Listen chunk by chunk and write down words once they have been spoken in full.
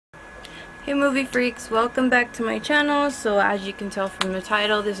Hey movie freaks, welcome back to my channel. So as you can tell from the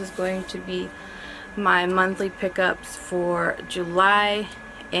title, this is going to be my monthly pickups for July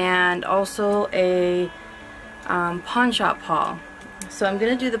and also a pawn shop haul. So I'm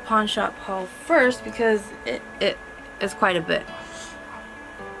going to do the pawn shop haul first because it is quite a bit.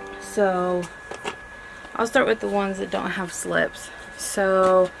 So I'll start with the ones that don't have slips.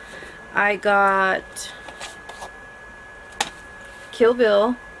 So I got Kill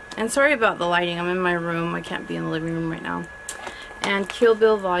Bill. And sorry about the lighting, I'm in my room, I can't be in the living room right now. And Kill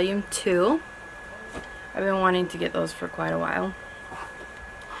Bill Volume 2. I've been wanting to get those for quite a while.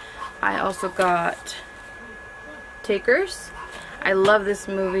 I also got Takers. I love this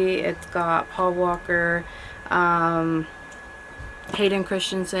movie. It's got Paul Walker, Hayden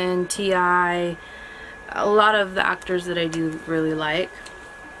Christensen, T.I., a lot of the actors that I do really like.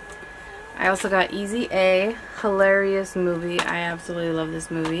 I also got Easy A, hilarious movie. I absolutely love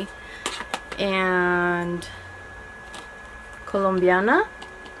this movie. And Colombiana.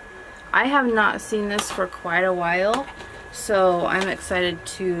 I have not seen this for quite a while, so I'm excited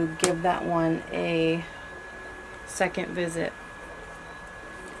to give that one a second visit.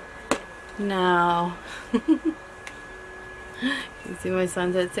 Now, you see my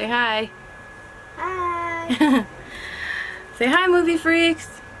sunset. Say hi. Hi. Say hi, movie freaks.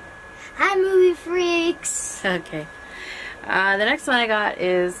 Hi, movie freaks. Okay. The next one I got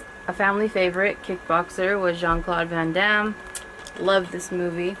is a family favorite, Kickboxer with Jean-Claude Van Damme. Love this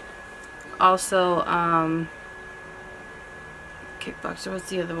movie. Also, Kickboxer, what's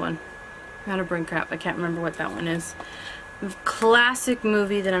the other one? I'm gonna bring crap. I can't remember what that one is. Classic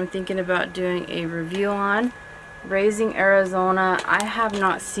movie that I'm thinking about doing a review on. Raising Arizona. I have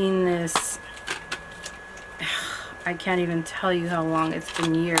not seen this. I can't even tell you how long. It's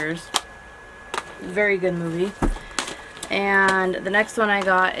been years. Very good movie. And the next one I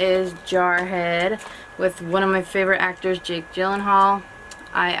got is Jarhead with one of my favorite actors, Jake Gyllenhaal.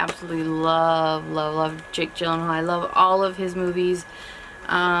 I absolutely love Jake Gyllenhaal. I love all of his movies.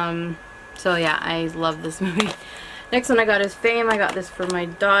 So yeah, I love this movie. Next one I got is Fame. I got this for my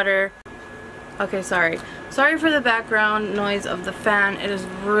daughter. Okay, sorry for the background noise of the fan. It is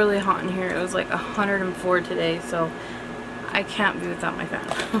really hot in here. It was like 104 today, so I can't be without my fan.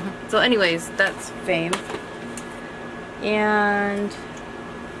 So anyways, that's Fame. And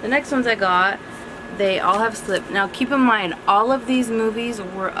the next ones I got, they all have slip. Now keep in mind, all of these movies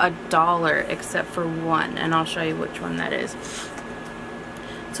were $1 except for one, and I'll show you which one that is.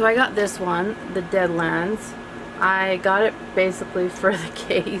 So I got this one, The Deadlands. I got it basically for the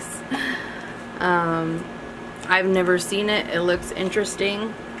case. I've never seen it. It looks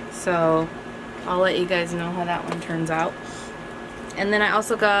interesting, so I'll let you guys know how that one turns out. And then I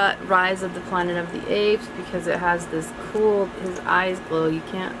also got Rise of the Planet of the Apes because it has this cool, his eyes glow. You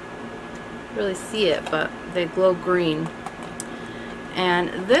can't really see it, but they glow green. And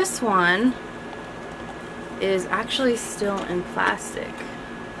this one is actually still in plastic.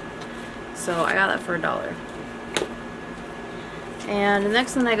 So I got that for $1. And the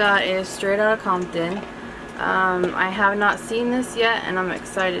next one I got is Straight Outta Compton. I have not seen this yet, and I'm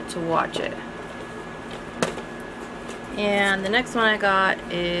excited to watch it. And the next one I got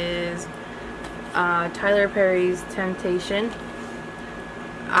is Tyler Perry's Temptation.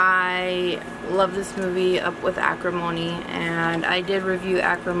 I love this movie, Up with Acrimony, and I did review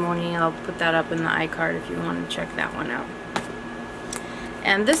Acrimony. I'll put that up in the iCard if you want to check that one out.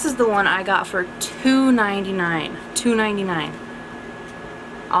 And this is the one I got for $2.99. $2.99.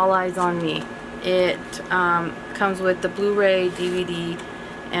 All Eyes on Me. It comes with the Blu-ray, DVD,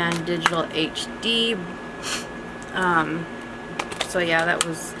 and digital HD. So yeah, that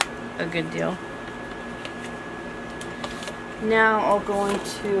was a good deal. Now I'll go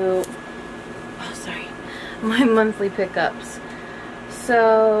into my monthly pickups.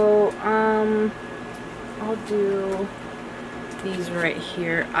 So I'll do these right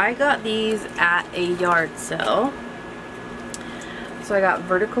here. I got these at a yard sale. So I got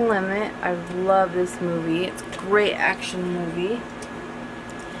Vertical Limit. I love this movie. It's a great action movie.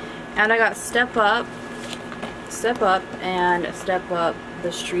 And I got Step Up, and Step Up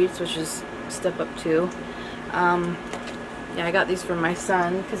the Streets, which is Step Up 2. Yeah, I got these for my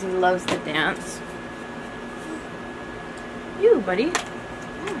son because he loves to dance. You, buddy.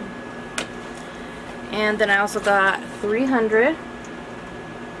 And then I also got 300.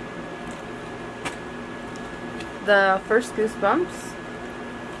 The First Goosebumps.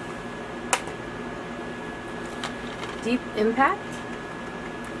 Deep Impact.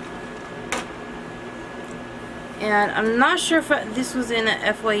 And I'm not sure if this was in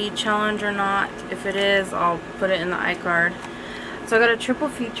an FYE challenge or not. If it is, I'll put it in the iCard. So I got a triple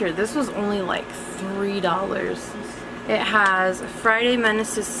feature. This was only like $3. It has Friday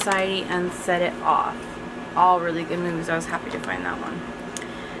Menace to Society and Set It Off. All really good movies. I was happy to find that one.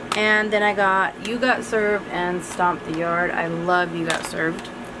 And then I got You Got Served and Stomp the Yard. I love You Got Served.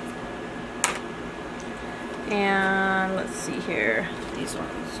 And let's see here. These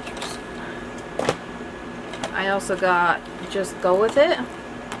ones. I also got Just Go With It.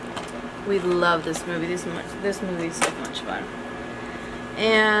 We love this movie. This movie is so much fun.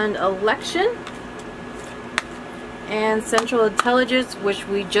 And Election. And Central Intelligence, which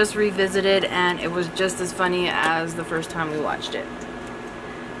we just revisited, and it was just as funny as the first time we watched it.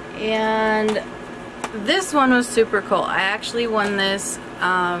 And this one was super cool. I actually won this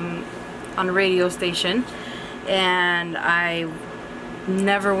on a radio station, and I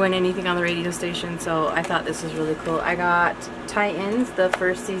never win anything on the radio station, so I thought this was really cool. I got Titans, the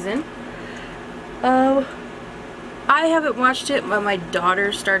first season. I haven't watched it, but my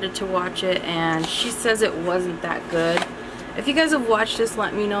daughter started to watch it, and she says it wasn't that good. If you guys have watched this,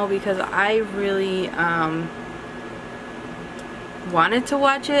 let me know, because I really wanted to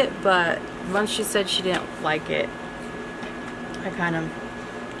watch it, but once she said she didn't like it, I kind of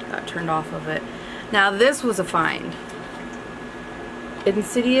got turned off of it. Now this was a find.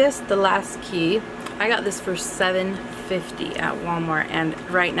 Insidious, The Last Key. I got this for $7.50 at Walmart, and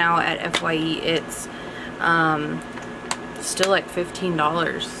right now at FYE it's still like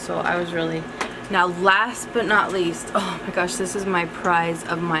 $15. So I was really... Now last but not least, oh my gosh, this is my prize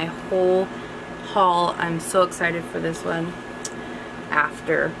of my whole haul. I'm so excited for this one.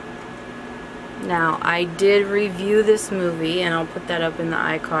 After. Now I did review this movie, and I'll put that up in the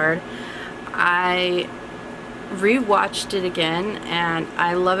iCard. I rewatched it again, and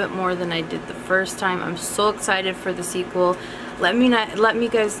I love it more than I did the first time. I'm so excited for the sequel. Let me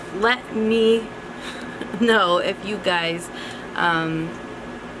know if you guys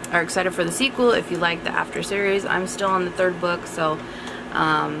are excited for the sequel, if you like the After series. I'm still on the 3rd book, so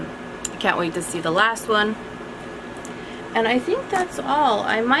I can't wait to see the last one. And I think that's all.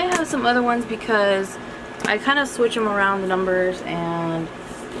 I might have some other ones because I kind of switch them around, the numbers, and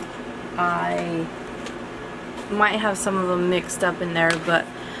I might have some of them mixed up in there, but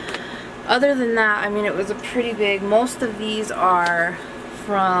other than that, I mean, it was a pretty big... Most of these are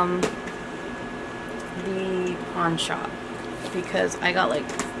from the pawn shop, because I got like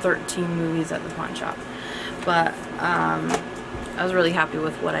 13 movies at the pawn shop, but I was really happy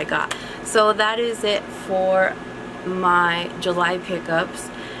with what I got. So that is it for my July pickups.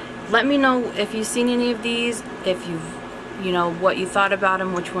 Let me know if you've seen any of these, if you've, you know, what you thought about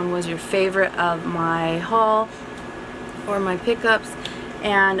them, which one was your favorite of my haul or my pickups,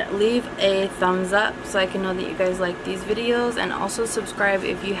 and leave a thumbs up so I can know that you guys like these videos, and also subscribe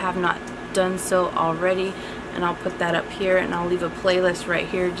if you have not done so already, and I'll put that up here, and I'll leave a playlist right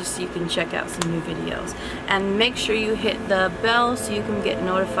here just so you can check out some new videos. And make sure you hit the bell so you can get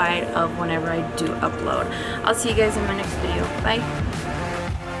notified of whenever I do upload. I'll see you guys in my next video. Bye.